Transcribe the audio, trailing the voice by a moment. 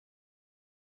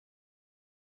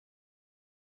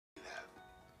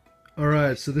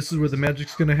Alright, so this is where the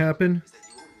magic's gonna happen.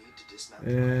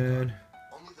 And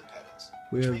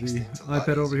we have the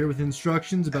iPad over here with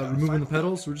instructions about removing the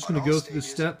pedals. We're just gonna go through the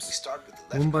steps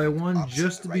one by one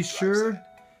just to be sure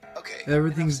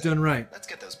everything's done right.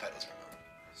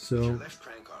 So,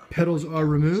 pedals are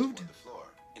removed.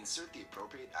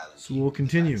 So we'll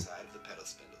continue.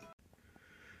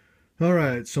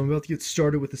 Alright, so I'm about to get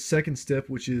started with the second step,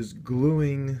 which is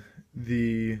gluing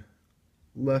the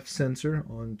left sensor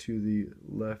onto the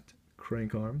left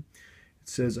crank arm. It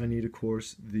says I need, of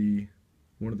course,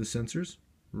 one of the sensors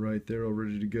right there all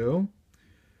ready to go.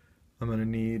 I'm going to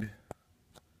need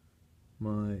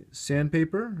my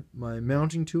sandpaper, my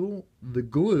mounting tool, the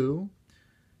glue,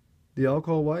 the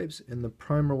alcohol wipes, and the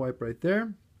primer wipe right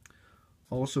there.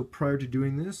 Also, prior to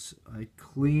doing this, I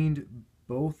cleaned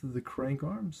both of the crank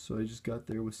arms, so I just got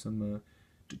there with some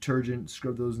detergent,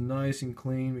 scrub those nice and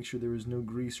clean, make sure there was no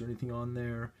grease or anything on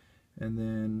there, and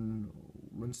then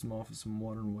rinse them off with some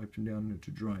water and wipe them down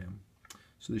to dry them.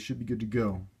 So they should be good to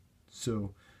go.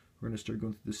 So we're going to start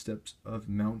going through the steps of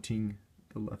mounting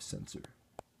the left sensor.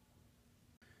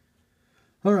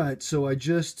 Alright, so I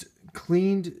just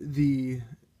cleaned the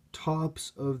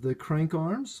tops of the crank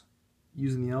arms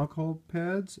using the alcohol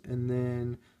pads and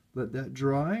then let that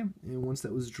dry, and once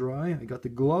that was dry I got the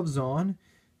gloves on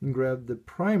and grabbed the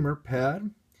primer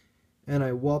pad and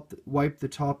I wiped the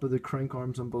top of the crank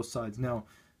arms on both sides. Now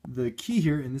the key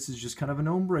here, and this is just kind of a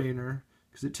no-brainer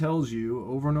because it tells you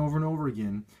over and over and over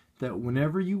again that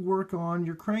whenever you work on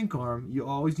your crank arm, you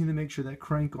always need to make sure that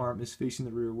crank arm is facing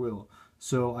the rear wheel.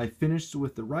 So I finished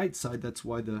with the right side, that's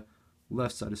why the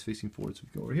left side is facing forward. So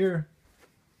if we go over here,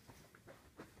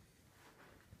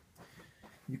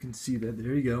 you can see that,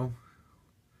 there you go.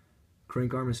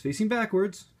 Crank arm is facing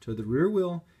backwards to the rear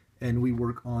wheel, and we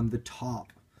work on the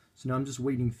top. So now I'm just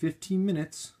waiting 15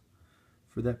 minutes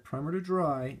for that primer to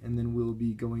dry, and then we'll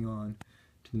be going on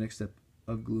to the next step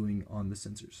of gluing on the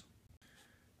sensors.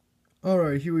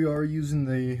 Alright, here we are using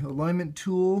the alignment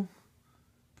tool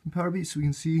from Powerbeat, so we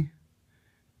can see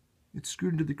it's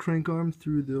screwed into the crank arm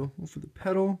through for the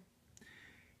pedal.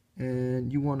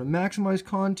 And you want to maximize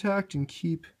contact and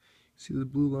keep, see the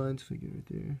blue lines, if I get it right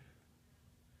there.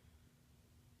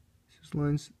 These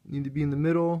lines need to be in the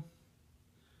middle.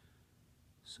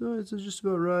 So it's just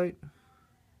about right.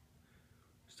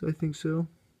 So I think so.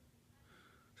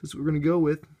 So that's what we're going to go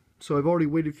with. So I've already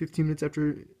waited 15 minutes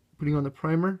after putting on the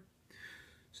primer.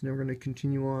 So now we're going to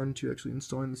continue on to actually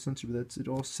installing the sensor, but that's it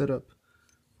all set up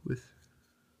with,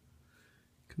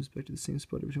 comes back to the same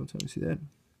spot every single time. You see that?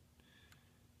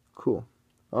 Cool.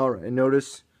 Alright, and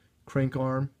notice crank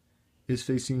arm is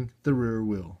facing the rear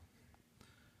wheel.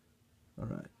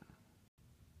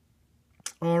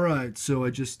 Alright, so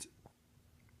I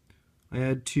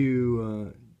had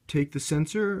to take the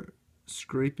sensor,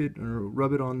 scrape it or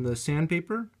rub it on the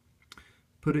sandpaper,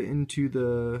 put it into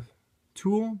the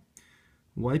tool,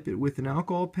 wipe it with an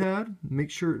alcohol pad,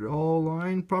 make sure it all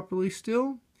aligned properly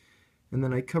still, and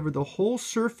then I covered the whole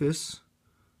surface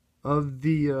of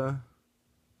the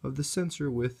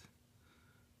sensor with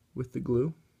the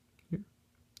glue here,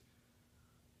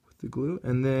 with the glue,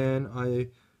 and then I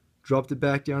dropped it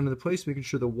back down into place, making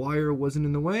sure the wire wasn't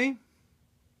in the way,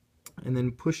 and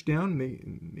then pushed down,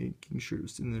 making sure it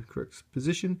was in the correct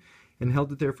position, and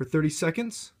held it there for 30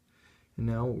 seconds. And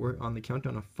now we're on the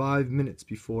countdown of 5 minutes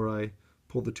before I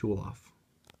pull the tool off.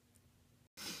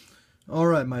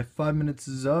 Alright, my 5 minutes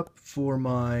is up for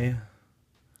my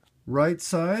right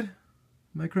side,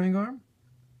 my crank arm.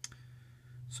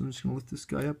 So I'm just going to lift this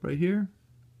guy up right here.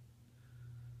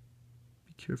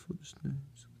 Be careful, just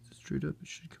straight up, it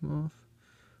should come off.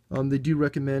 They do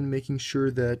recommend making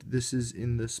sure that this is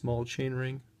in the small chain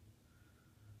ring,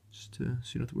 just so you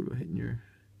don't have to worry about hitting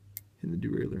the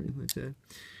derailleur or anything like that.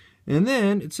 And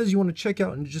then it says you want to check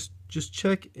out and just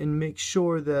check and make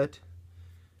sure that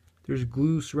there's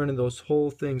glue surrounding those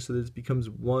whole things so that it becomes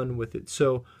one with it.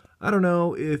 So I don't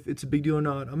know if it's a big deal or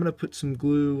not. I'm gonna put some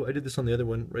glue. I did this on the other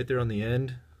one right there on the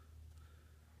end.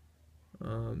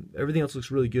 Everything else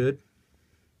looks really good,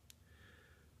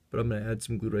 but I'm gonna add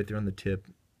some glue right there on the tip.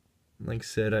 Like I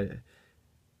said,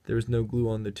 there was no glue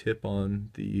on the tip on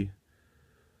the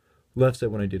left side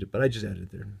when I did it, but I just added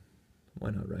it there. Why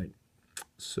not, right?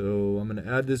 So I'm going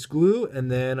to add this glue,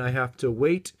 and then I have to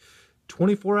wait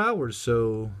 24 hours.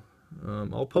 So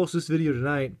I'll post this video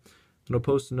tonight, and I'll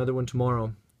post another one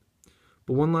tomorrow.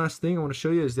 But one last thing I want to show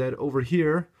you is that over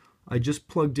here, I just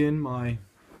plugged in the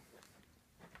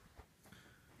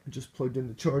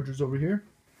chargers over here,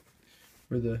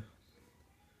 or the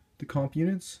comp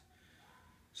units.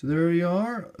 So there you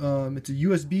are. It's a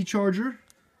USB charger.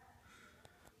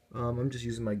 I'm just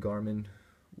using my Garmin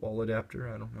wall adapter.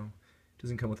 I don't know. It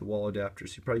doesn't come with a wall adapter,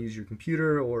 so you probably use your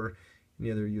computer or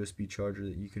any other USB charger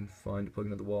that you can find to plug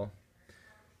into the wall.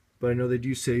 But I know they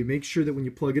do say make sure that when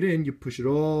you plug it in, you push it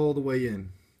all the way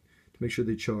in to make sure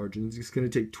they charge. And it's going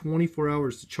to take 24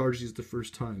 hours to charge these the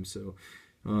first time. So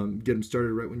get them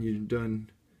started right when you're done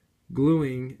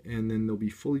gluing, and then they'll be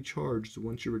fully charged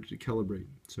once you're ready to calibrate.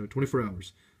 So 24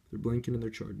 hours. They're blinking and they're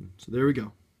charging. So there we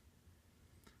go.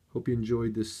 Hope you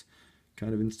enjoyed this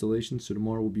kind of installation. So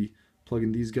tomorrow we'll be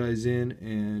plugging these guys in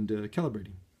and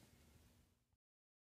calibrating.